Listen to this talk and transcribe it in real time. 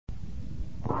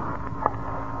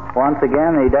Once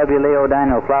again, the W. Leo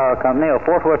Daniel Flower Company of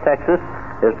Fort Worth, Texas,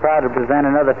 is proud to present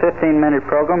another 15-minute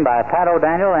program by Pat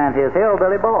O'Daniel and his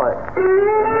Hillbilly Boys.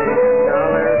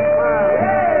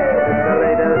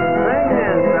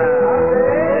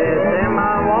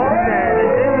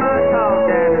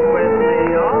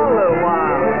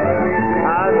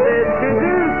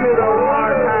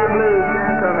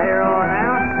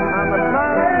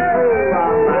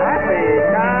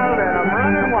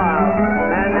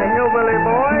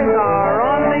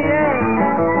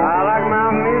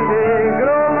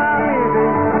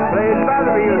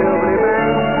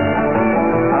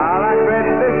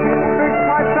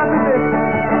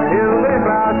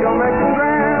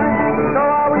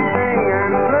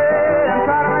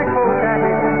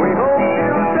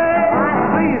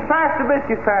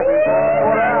 Yes,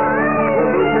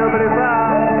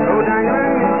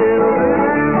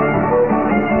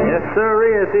 sir.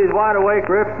 It's these wide awake,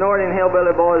 rip snorting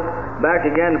Hillbilly Boys back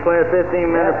again to play a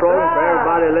 15-minute program for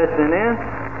everybody listening in.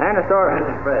 And to start a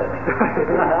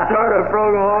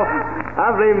program off,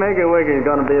 I believe Make It Wicked is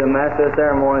going to be the master of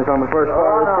ceremonies on the first part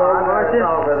of the program, aren't you?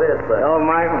 Oh,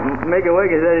 Mike, Make It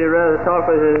Wicked said he'd rather talk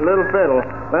with his little fiddle.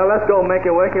 Well, let's go Make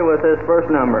It Wicked with this first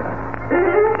number.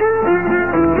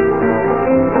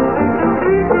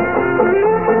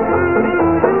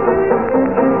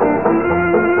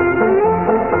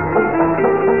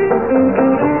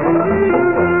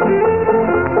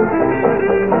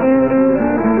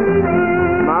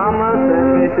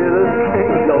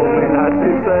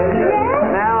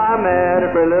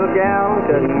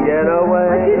 Couldn't get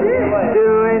away.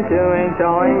 Chewing, chewing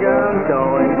gum,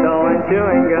 chewing,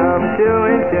 chewing gum,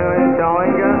 chewing, chewing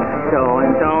gum,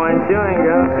 chewing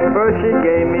gum. First she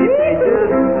gave me peaches,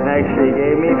 next she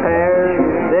gave me pears,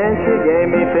 then she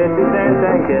gave me 50 cents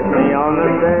and kissed me on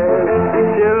the stairs.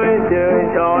 Chewing,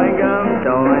 chewing gum,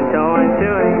 chewing, chewing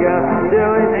gum,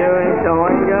 chewing, chewing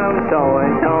gum,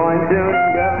 chewing, chewing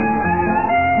gum.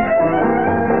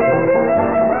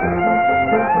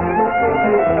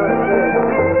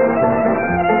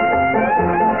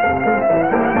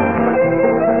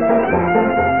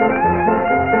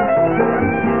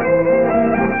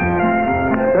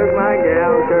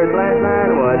 Last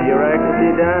night, what do you reckon she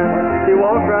done? She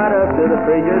walked right up to the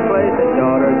preacher's place and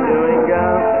showed her chewing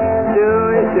gum.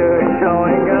 Chewing, chewing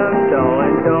gum,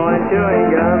 chewing, chewing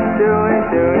gum, chewing,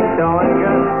 chewing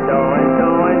gum,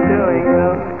 chewing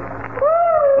gum.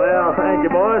 Well, thank you,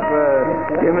 boys, for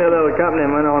giving me a little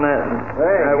accompaniment on that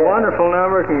wonderful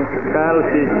number entitled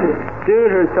She Chewed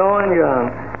Her Chewing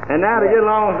Gum. And now to get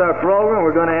along with our program,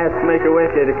 we're going to ask Make It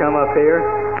Wicked to come up here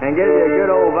and give you a good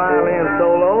old violin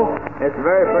solo. It's a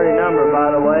very pretty number, by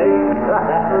the way.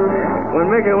 When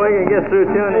Make It Wicked gets through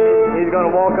tuning, he's going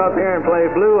to walk up here and play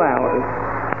Blue Hours.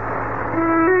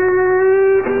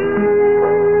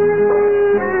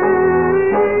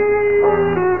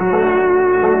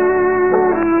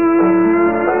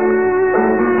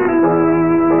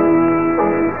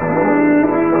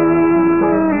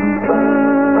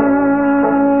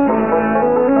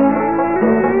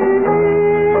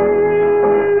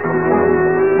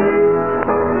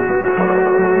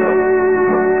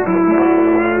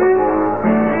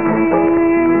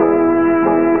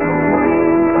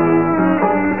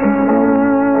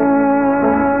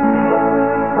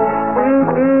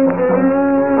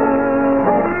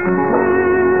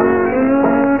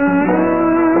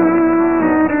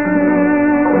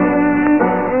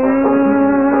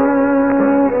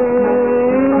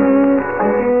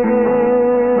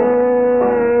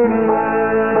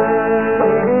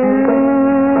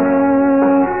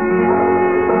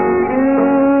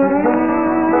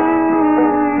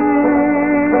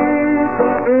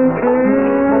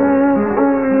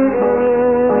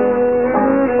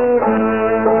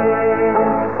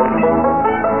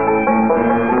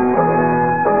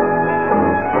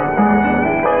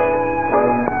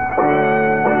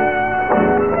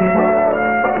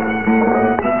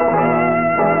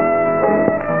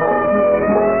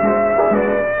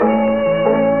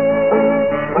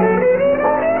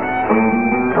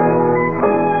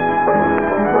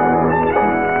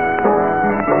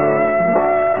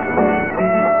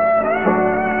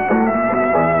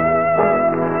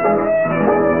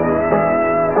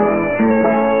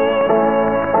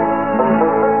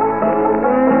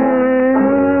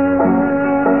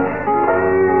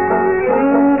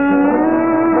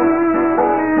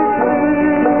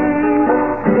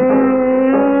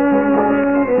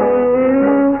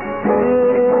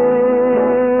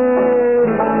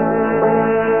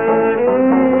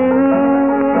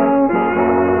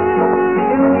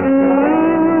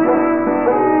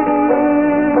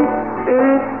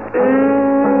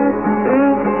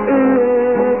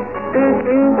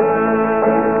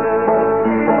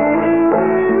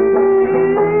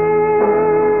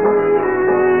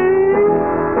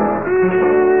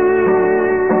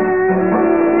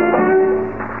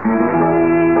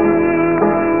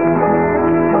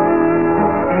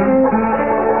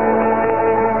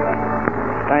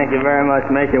 Thank you very much,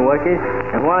 Mickey Wookie.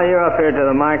 And while you're up here to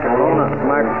the microphone,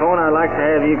 I'd like to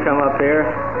have you come up here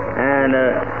and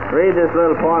read this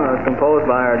little poem that was composed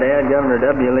by our dad, Governor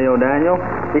W. Leo Daniel.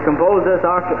 He composed this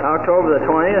October the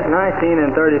 20th,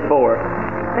 1934.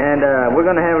 And we're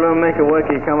going to have little Mickey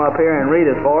Wookie come up here and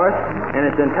read it for us. And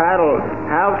it's entitled,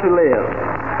 How to Live.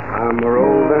 I'm a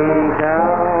roving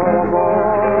cowboy,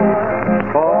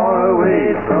 far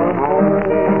away from home.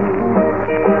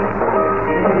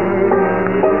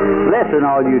 Listen,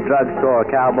 all you drugstore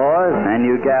cowboys and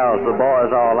you gals the boys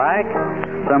all like.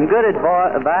 Some good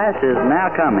advice is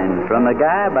now coming from the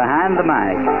guy behind the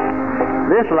mic.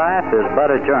 This life is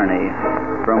but a journey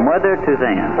from weather to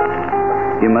thence.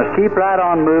 You must keep right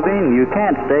on moving. You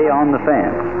can't stay on the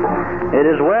fence. It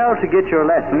is well to get your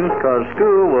lessons, 'cause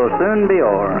school will soon be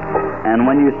o'er. And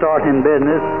when you start in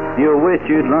business, you'll wish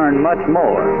you'd learned much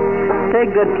more.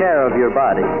 Take good care of your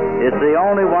body. It's the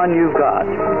only one you've got.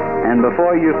 And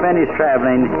before you finish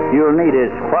traveling, you'll need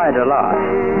it quite a lot.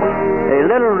 A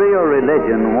little real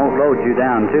religion won't load you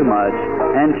down too much,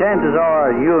 and chances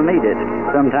are you'll need it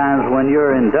sometimes when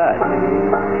you're in dust.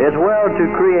 It's well to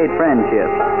create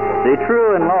friendships, the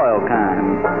true and loyal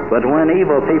kind. But when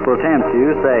evil people tempt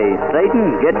you, say,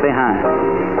 Satan, get behind.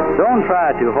 Don't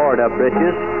try to hoard up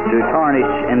riches, to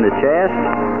tarnish in the chest.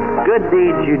 Good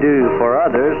deeds you do for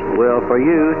others will for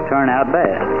you turn out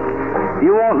bad.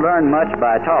 You won't learn much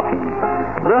by talking.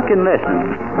 Look and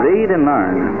listen, read and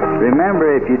learn.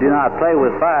 Remember, if you do not play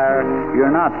with fire,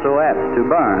 you're not so apt to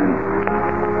burn.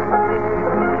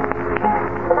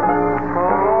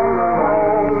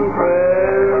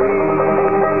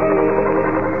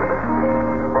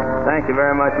 Thank you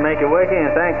very much, Mickey Wookie,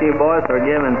 and thank you, boys, for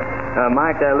giving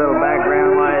Mike that little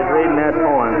background while he's reading that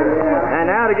poem. And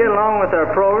now to get along with our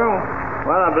program,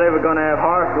 well, I believe we're going to have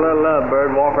Horace, the little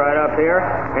lovebird, walk right up here,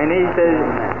 and he says,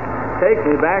 take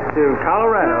me back to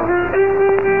Colorado.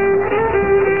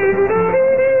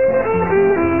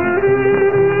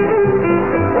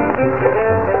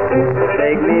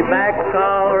 Take me back to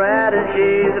Colorado,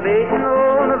 she's a beating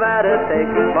old Nevada. Take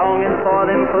me longing for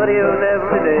them foothills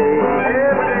every day.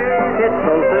 It's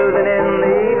so soothing in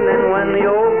the evening when the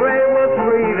old gray wolf's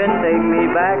grieving. Take me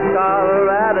back to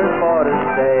Colorado for to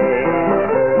stay.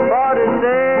 For to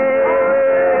stay,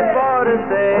 for to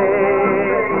stay.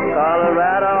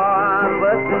 Colorado, I'm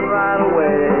busting right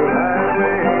away.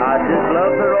 I just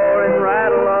love the roaring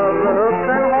rattle of the hoofs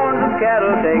and horns of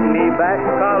cattle. Take me back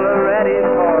to Colorado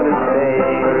for to stay.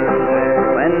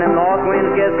 When the north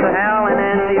wind gets to howling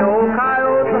and the old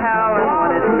coyotes are howling,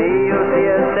 when it's me you'll see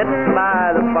us sitting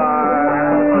by the fire.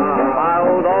 My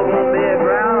old dog won't be a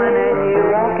growling and you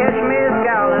won't catch me a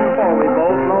scowling, for we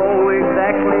both know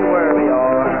exactly where we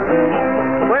are.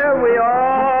 Where we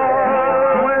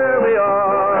are, where we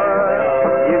are.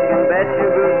 You can bet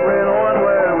your goose we're knowing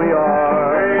where we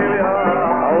are.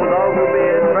 Old dog will be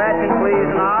a scratching please,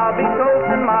 and I'll be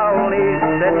toasting my old knees,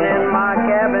 sitting in my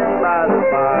cabin by the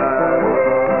fire.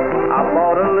 I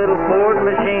bought a little Ford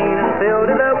machine and filled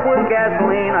it up with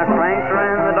gasoline. I cranked her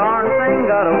and the darn thing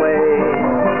got away.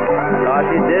 Gosh,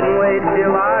 it didn't wait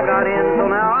till I got in, so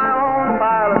now I own a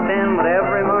pile of tin. But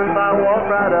every month I walk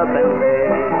right up and pay.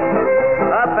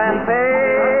 Up and pay,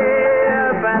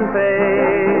 up and pay.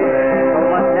 So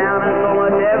much down and so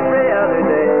much every other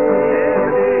day.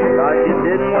 Gosh, it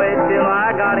didn't wait till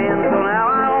I got in, so now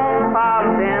I own a pile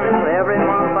of tin. But every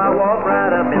month I walk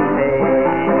right up and pay.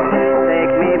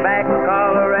 Take me back to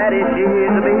Colorado,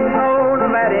 she's a beating old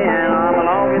Nevada, and I'm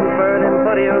longing for them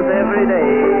foothills every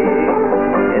day.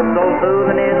 It's so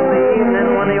soothing in the evening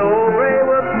when the old gray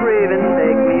wolf's grieving.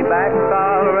 Take me back to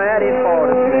Colorado for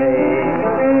to stay.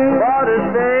 For to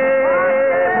stay,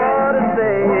 for to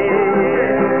stay.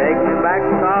 Take me back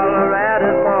to Colorado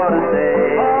for to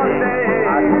stay.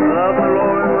 I love the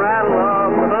roaring rattle of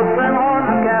the hoofs and horns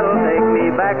of cattle. Take me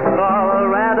back to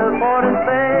Colorado for to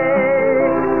stay.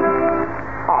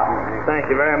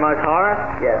 Thank you very much, Horace.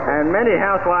 Yes. And many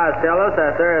housewives tell us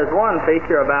that there is one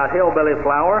feature about hillbilly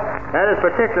flour that is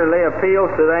particularly appeals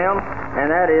to them,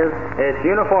 and that is its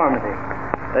uniformity.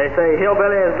 They say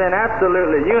hillbilly has been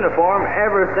absolutely uniform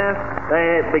ever since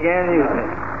they began using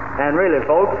it. And really,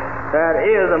 folks, that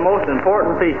is the most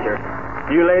important feature.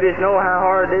 You ladies know how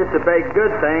hard it is to bake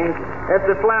good things if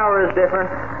the flour is different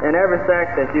in every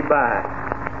sack that you buy.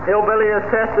 Hillbilly is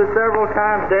tested several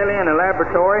times daily in a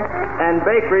laboratory and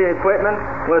bakery equipment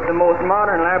with the most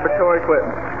modern laboratory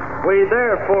equipment. We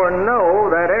therefore know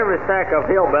that every sack of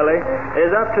Hillbilly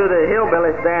is up to the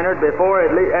Hillbilly standard before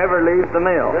it ever leaves the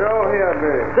mill. Good old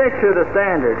Hillbilly. Stick to the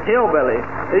standard. Hillbilly,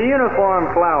 the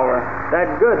uniform flour, that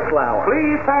good flour.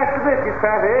 Please pass the biscuits,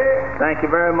 Pappy. Thank you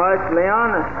very much,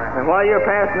 Leon. And while you're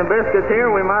passing the biscuits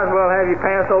here, we might as well have you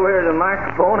pass over here to the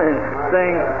microphone and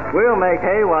sing, "We'll make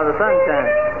hay while the sun shines."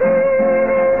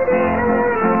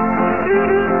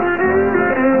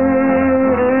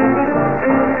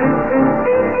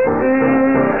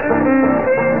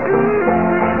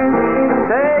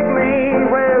 Take me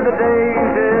where the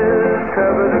daisies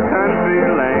cover the country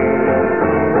lane.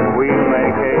 We'll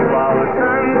make hay while the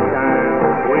sun shines.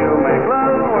 We'll make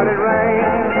love when it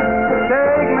rains.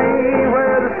 Take me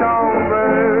where the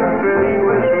songbirds fill you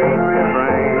with sweet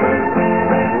refrains.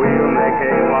 We'll make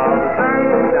hay while the sun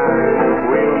shines.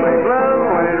 We'll make love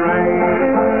when it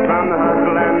rains. From the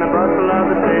hustle and the bustle of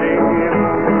the city,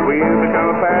 we'll become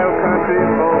a pair of country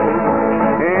folk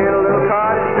in a little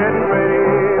cottage set pretty.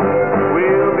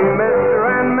 We'll be Mr.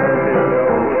 and Mrs.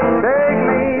 Jones. Take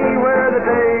me where the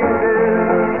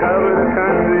daisies cover the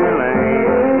country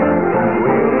lane.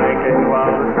 We'll make hay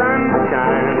while the sun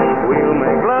shines. We'll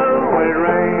make love when it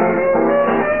rains.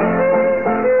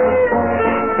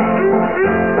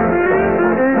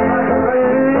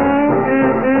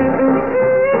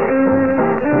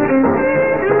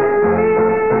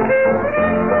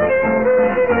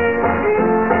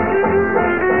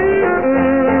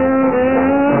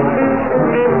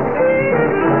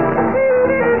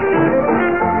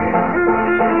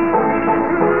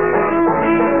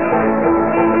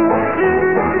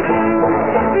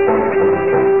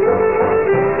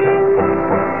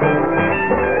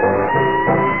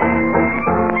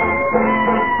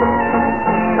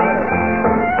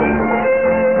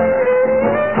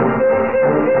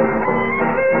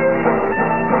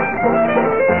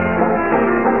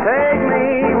 Take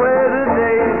me where the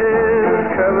daisies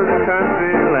cover the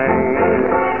country lane.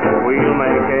 We'll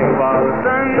make hay while the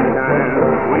sun shines.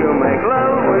 We'll make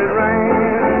love when it rains.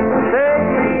 Take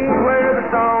me where the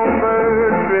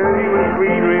songbirds fill you with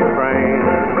sweet refrains.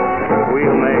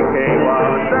 We'll make hay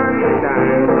while the sun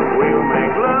shines. We'll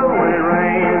make love when it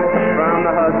rains. From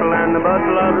the hustle and the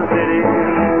bustle of the city,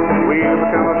 we'll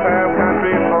become a pair of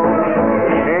country folk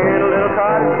in a little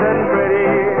cottage set pretty.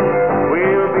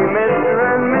 We'll be Mr.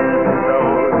 and Mrs.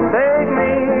 Rose. Take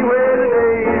me where the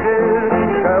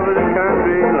daisies cover the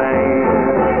country lane.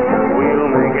 We'll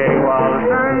make hay while the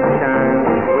sun shines.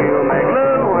 We'll make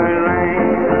love when it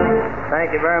rains.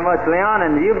 Thank you very much, Leon.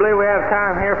 And do you believe we have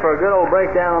time here for a good old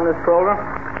breakdown on this program?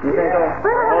 You think so?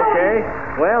 Okay.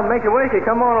 Well, Mickey Wicky,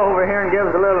 come on over here and give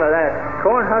us a little of that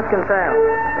corn husking sound.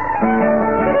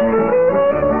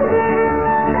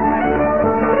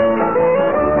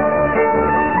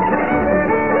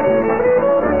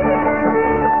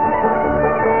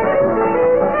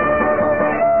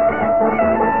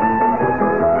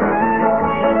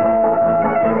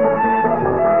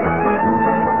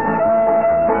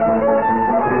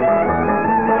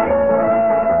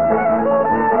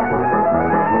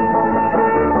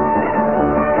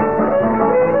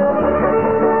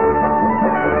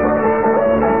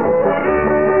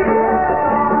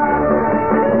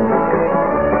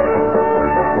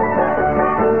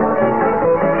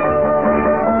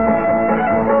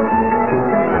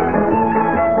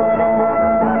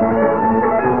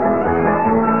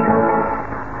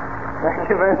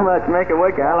 Much make it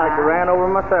wicked. I like to ran over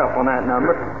myself on that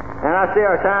number. And I see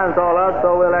our time's all up,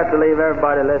 so we'll have to leave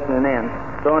everybody listening in.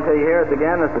 So until you hear us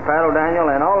again, this is Paddle Daniel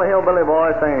and all the Hillbilly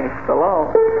boys saying so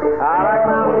long. I like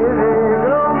my music,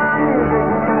 good old my music,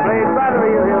 played by the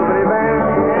real Hillbilly band.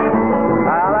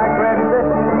 I like red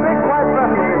big white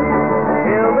buses,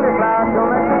 Hillbilly flowers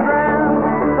don't make them grand.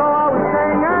 So always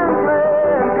sing and play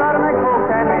and try to make folks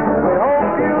happy. We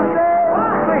hope you say,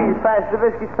 please pass the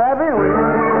biscuits, Pappy.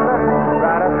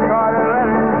 Right up the corner,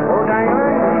 old Daniel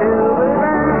and the Hillbilly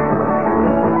band.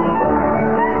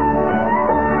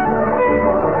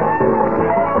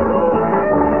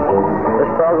 This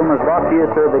program was brought to you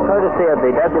through the courtesy of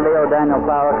the W.L. Daniel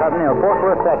Flour Company of Fort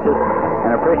Worth, Texas,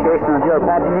 in appreciation of your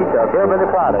patronage of Hillbilly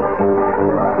products.